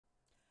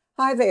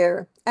Hi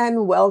there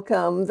and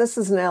welcome. This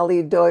is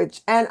Nellie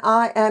Deutsch, and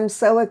I am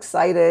so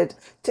excited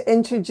to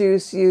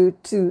introduce you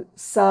to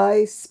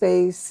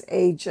SciSpace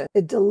Agent.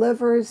 It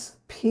delivers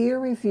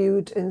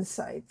peer-reviewed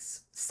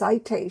insights,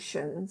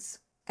 citations,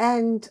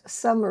 and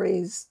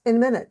summaries in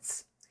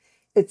minutes.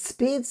 It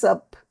speeds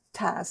up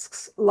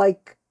tasks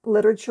like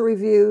literature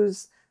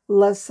reviews,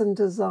 lesson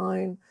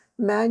design,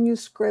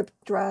 manuscript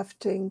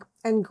drafting,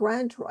 and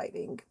grant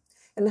writing,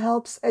 and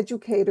helps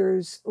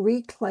educators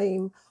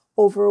reclaim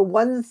over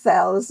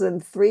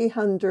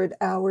 1,300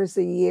 hours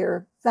a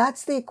year.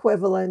 That's the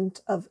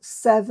equivalent of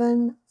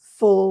 7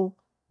 full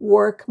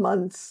work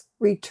months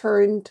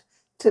returned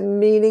to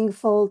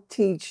meaningful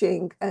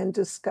teaching and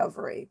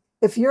discovery.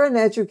 If you're an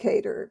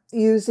educator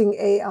using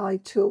AI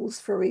tools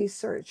for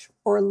research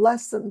or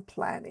lesson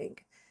planning,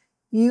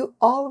 you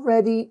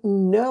already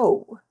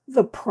know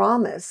the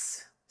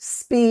promise: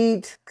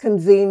 speed,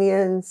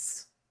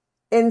 convenience,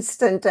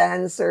 instant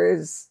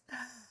answers.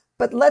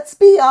 But let's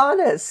be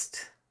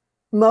honest,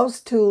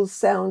 most tools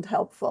sound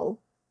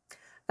helpful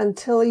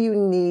until you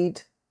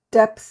need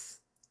depth,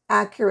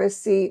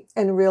 accuracy,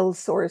 and real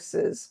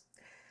sources.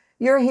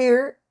 You're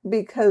here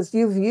because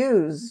you've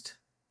used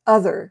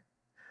other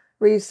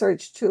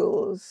research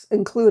tools,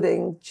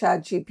 including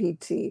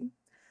ChatGPT,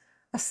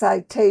 a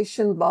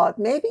citation bot,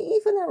 maybe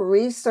even a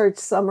research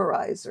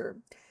summarizer,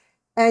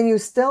 and you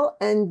still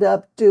end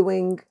up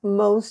doing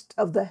most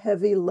of the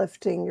heavy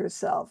lifting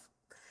yourself.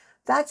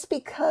 That's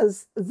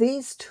because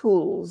these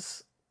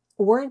tools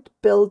weren't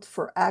built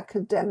for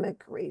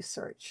academic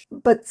research,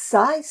 but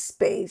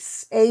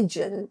SciSpace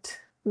Agent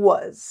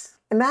was.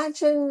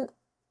 Imagine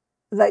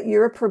that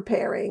you're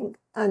preparing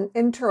an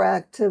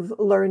interactive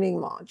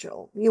learning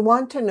module. You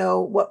want to know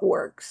what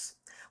works,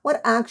 what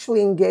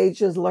actually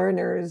engages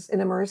learners in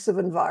immersive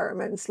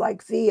environments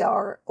like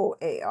VR or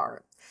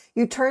AR.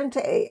 You turn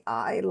to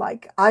AI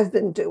like I've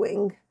been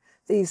doing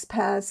these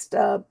past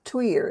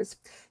 2 years.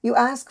 You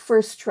ask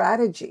for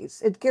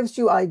strategies. It gives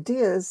you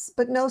ideas,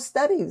 but no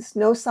studies,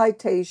 no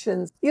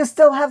citations. You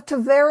still have to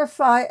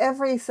verify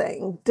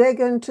everything, dig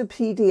into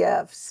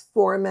PDFs,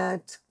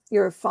 format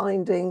your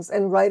findings,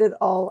 and write it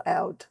all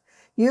out.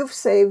 You've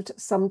saved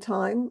some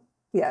time,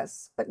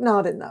 yes, but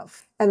not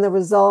enough. And the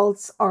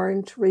results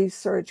aren't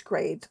research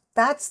grade.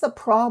 That's the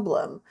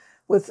problem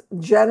with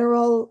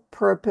general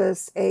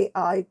purpose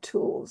AI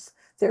tools.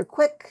 They're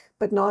quick,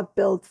 but not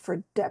built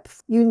for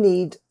depth. You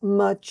need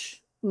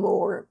much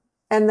more.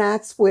 And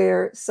that's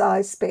where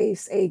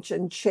SciSpace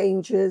Agent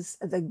changes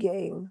the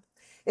game.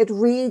 It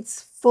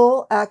reads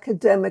full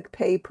academic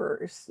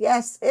papers.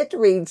 Yes, it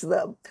reads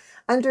them,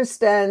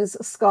 understands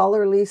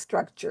scholarly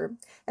structure,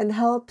 and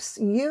helps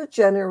you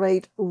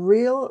generate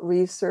real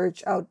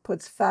research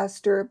outputs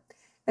faster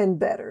and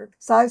better.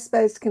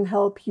 SciSpace can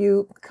help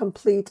you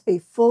complete a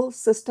full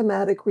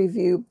systematic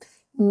review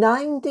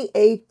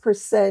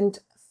 98%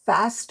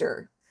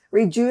 faster,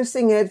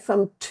 reducing it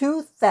from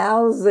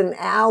 2,000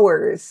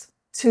 hours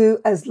to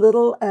as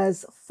little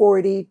as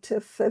 40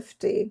 to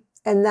 50.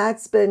 And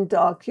that's been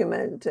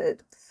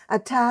documented. A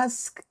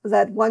task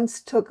that once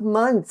took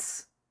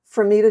months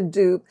for me to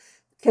do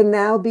can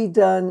now be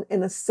done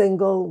in a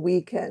single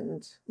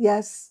weekend.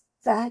 Yes,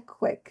 that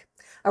quick.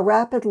 A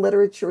rapid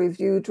literature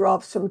review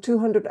drops from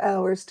 200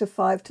 hours to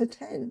 5 to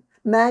 10.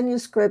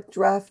 Manuscript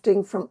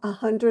drafting from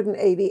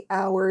 180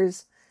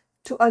 hours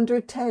to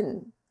under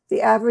 10.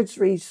 The average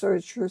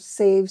researcher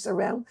saves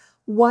around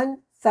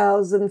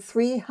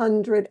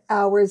 1,300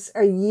 hours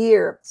a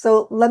year.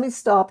 So let me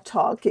stop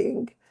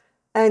talking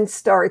and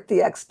start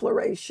the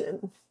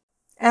exploration.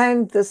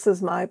 And this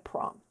is my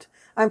prompt.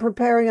 I'm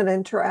preparing an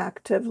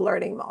interactive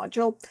learning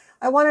module.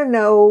 I want to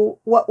know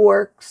what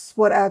works,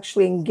 what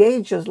actually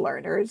engages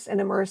learners in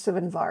immersive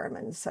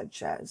environments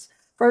such as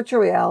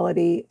virtual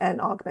reality and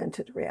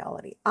augmented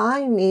reality.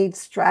 I need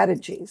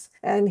strategies.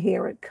 And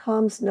here it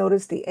comes.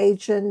 Notice the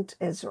agent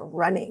is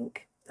running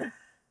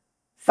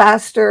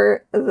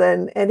faster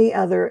than any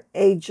other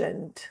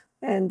agent.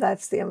 And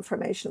that's the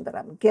information that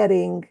I'm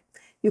getting.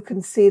 You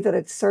can see that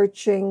it's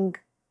searching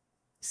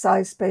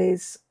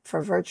SciSpace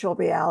for virtual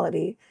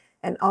reality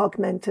and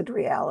augmented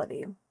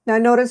reality. Now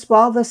notice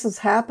while this is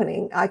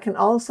happening, I can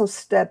also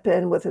step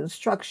in with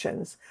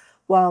instructions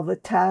while the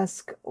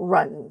task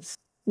runs.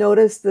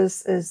 Notice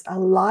this is a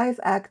live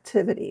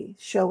activity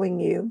showing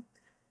you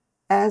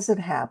as it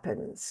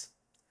happens,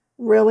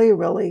 really,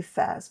 really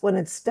fast. When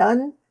it's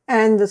done,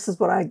 and this is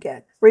what I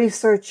get.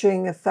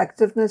 Researching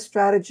effectiveness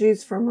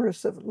strategies for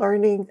immersive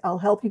learning. I'll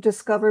help you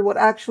discover what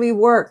actually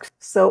works.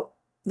 So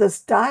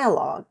this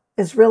dialogue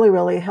is really,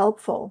 really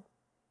helpful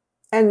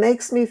and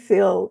makes me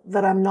feel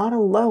that I'm not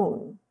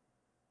alone.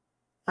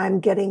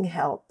 I'm getting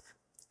help,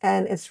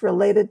 and it's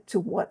related to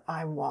what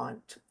I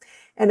want.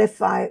 And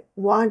if I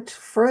want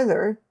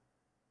further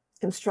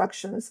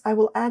instructions, I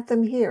will add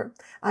them here.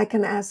 I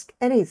can ask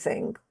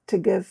anything to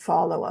give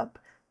follow-up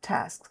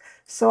tasks.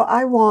 So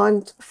I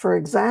want, for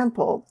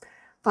example,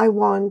 I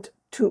want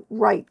to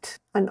write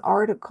an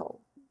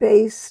article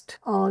based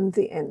on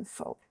the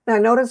info. Now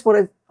notice what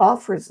it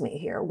offers me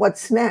here.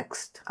 What's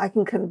next? I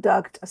can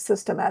conduct a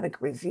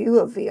systematic review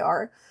of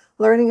VR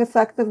learning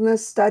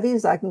effectiveness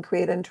studies. I can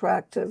create an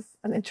interactive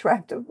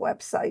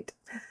website.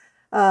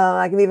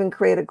 I can even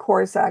create a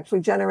course,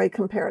 actually generate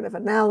comparative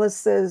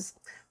analysis,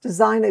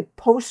 design a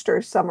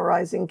poster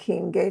summarizing key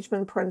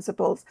engagement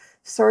principles,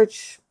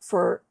 search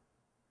for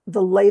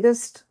the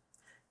latest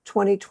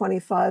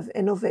 2025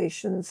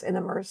 innovations in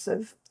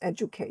immersive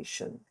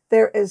education.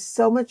 There is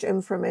so much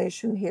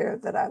information here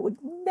that I would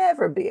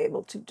never be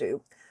able to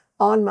do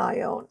on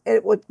my own.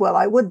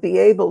 I would be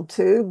able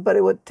to, but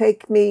it would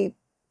take me,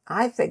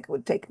 I think it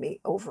would take me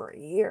over a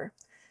year,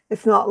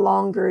 if not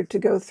longer, to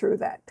go through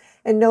that.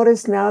 And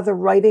notice now the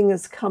writing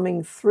is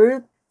coming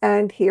through,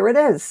 and here it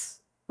is,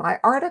 my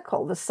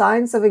article, The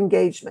Science of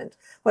Engagement.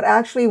 What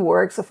actually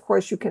works, of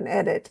course, you can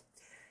edit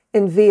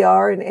in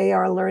VR and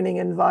AR learning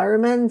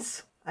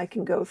environments. I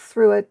can go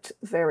through it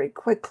very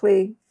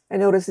quickly. I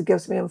notice it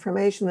gives me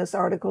information. This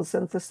article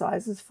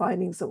synthesizes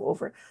findings of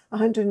over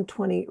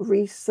 120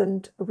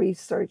 recent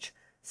research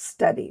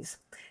studies.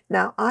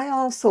 Now, I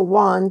also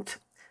want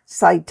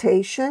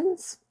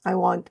citations. I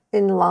want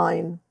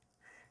inline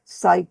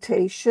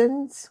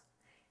citations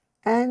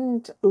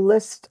and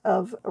list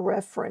of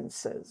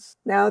references.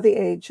 Now the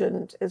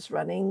agent is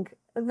running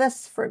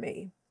this for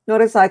me.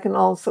 Notice I can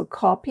also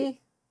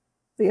copy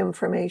the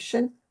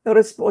information.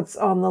 Notice what's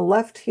on the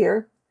left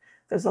here.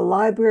 There's a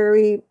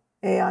library,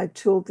 AI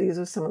tool. These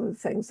are some of the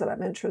things that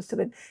I'm interested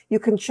in. You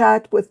can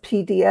chat with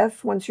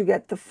PDF once you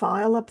get the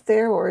file up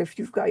there, or if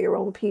you've got your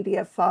own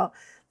PDF file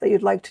that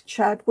you'd like to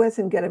chat with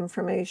and get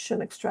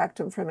information, extract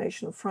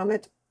information from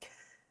it.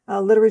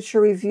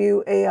 Literature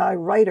review AI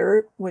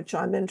writer, which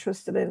I'm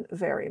interested in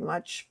very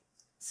much,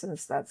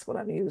 since that's what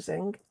I'm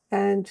using.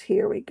 And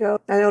here we go.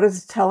 I notice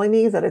it's telling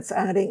me that it's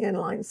adding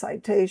inline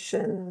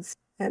citations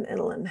and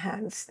it'll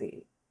enhance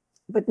the,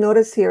 but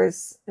notice here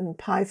it's in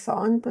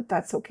Python, but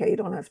that's okay. You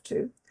don't have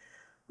to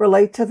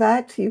relate to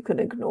that. You can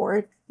ignore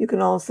it. You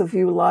can also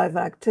view live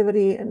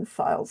activity and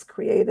files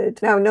created.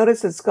 Now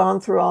notice it's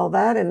gone through all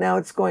that, and now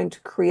it's going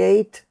to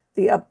create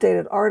the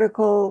updated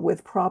article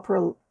with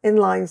proper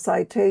inline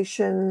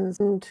citations.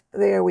 And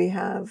there we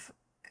have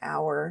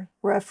our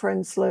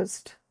reference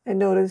list. And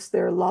notice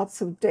there are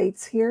lots of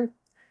dates here.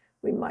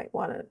 We might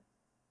want to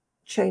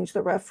change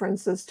the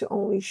references to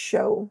only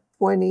show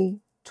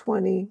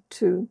 2020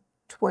 to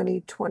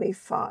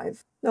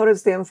 2025.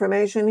 Notice the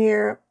information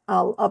here.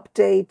 I'll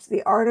update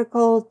the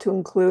article to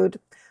include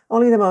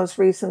only the most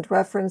recent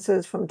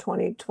references from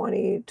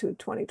 2020 to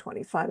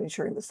 2025,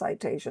 ensuring the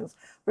citations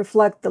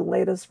reflect the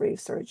latest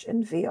research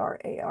in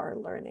VR/AR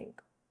learning.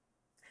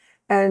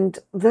 And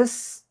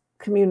this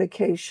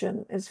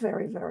communication is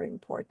very, very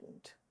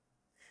important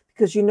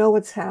because you know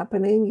what's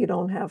happening. You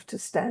don't have to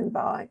stand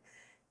by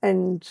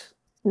and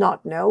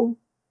not know.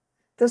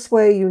 This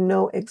way you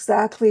know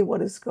exactly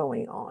what is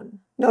going on.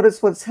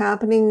 Notice what's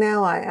happening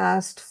now. I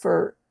asked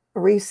for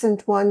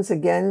recent ones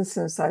again,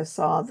 since I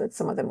saw that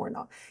some of them were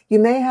not. You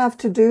may have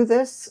to do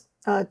this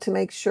to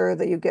make sure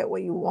that you get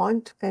what you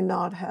want and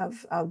not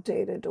have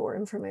outdated or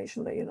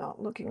information that you're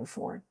not looking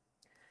for.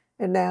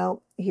 And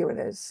now here it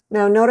is.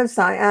 Now notice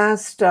I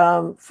asked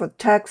for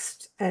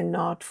text and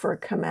not for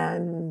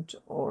command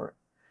or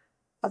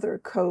other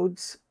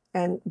codes,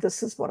 and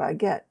this is what I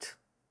get.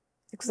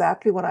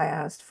 Exactly what I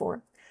asked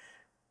for.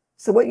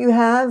 So what you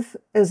have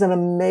is an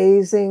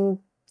amazing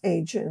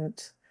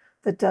agent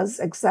that does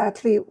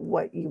exactly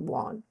what you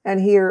want. And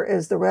here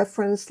is the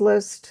reference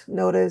list.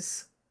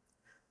 Notice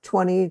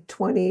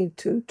 2020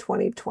 to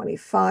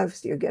 2025,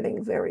 so you're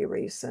getting very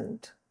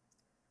recent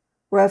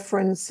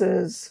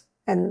references.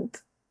 And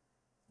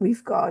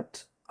we've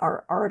got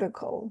our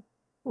article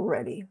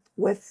ready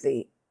with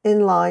the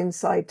inline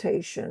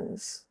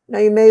citations. Now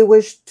you may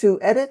wish to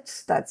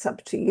edit, that's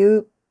up to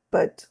you,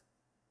 but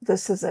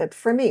this is it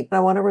for me. I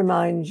want to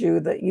remind you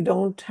that you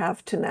don't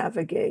have to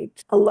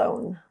navigate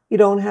alone. You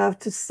don't have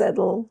to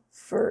settle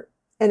for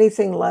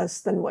anything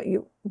less than what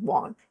you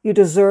want. You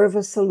deserve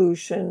a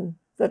solution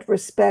that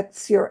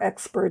respects your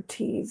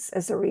expertise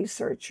as a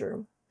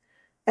researcher,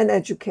 an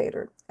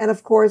educator, and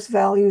of course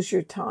values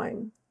your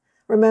time.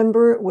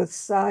 Remember, with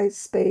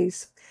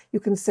SciSpace, you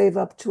can save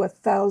up to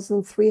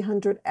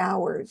 1,300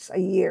 hours a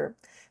year,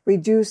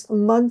 reduce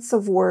months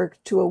of work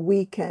to a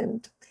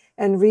weekend,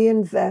 and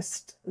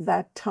reinvest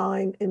that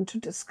time into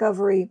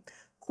discovery,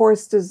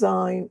 course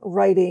design,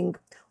 writing,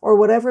 or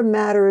whatever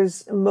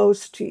matters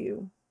most to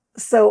you.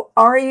 So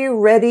are you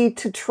ready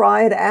to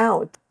try it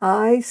out?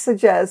 I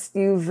suggest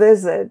you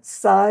visit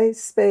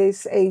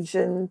SciPace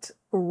Agent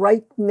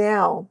right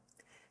now.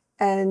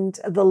 And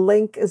the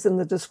link is in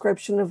the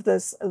description of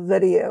this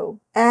video.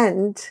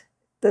 And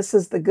this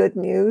is the good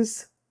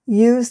news.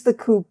 Use the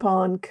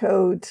coupon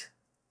code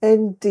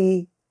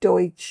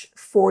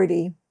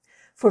NDDeutsch40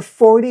 for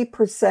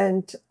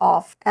 40%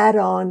 off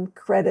add-on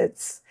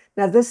credits.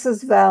 Now, this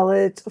is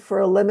valid for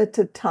a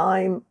limited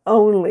time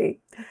only.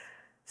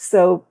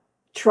 So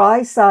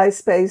try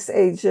SciSpace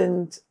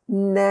Agent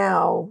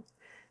now.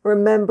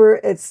 Remember,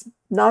 it's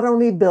not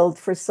only built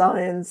for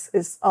science,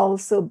 is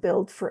also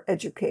built for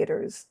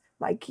educators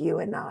like you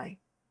and I.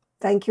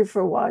 Thank you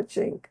for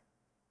watching.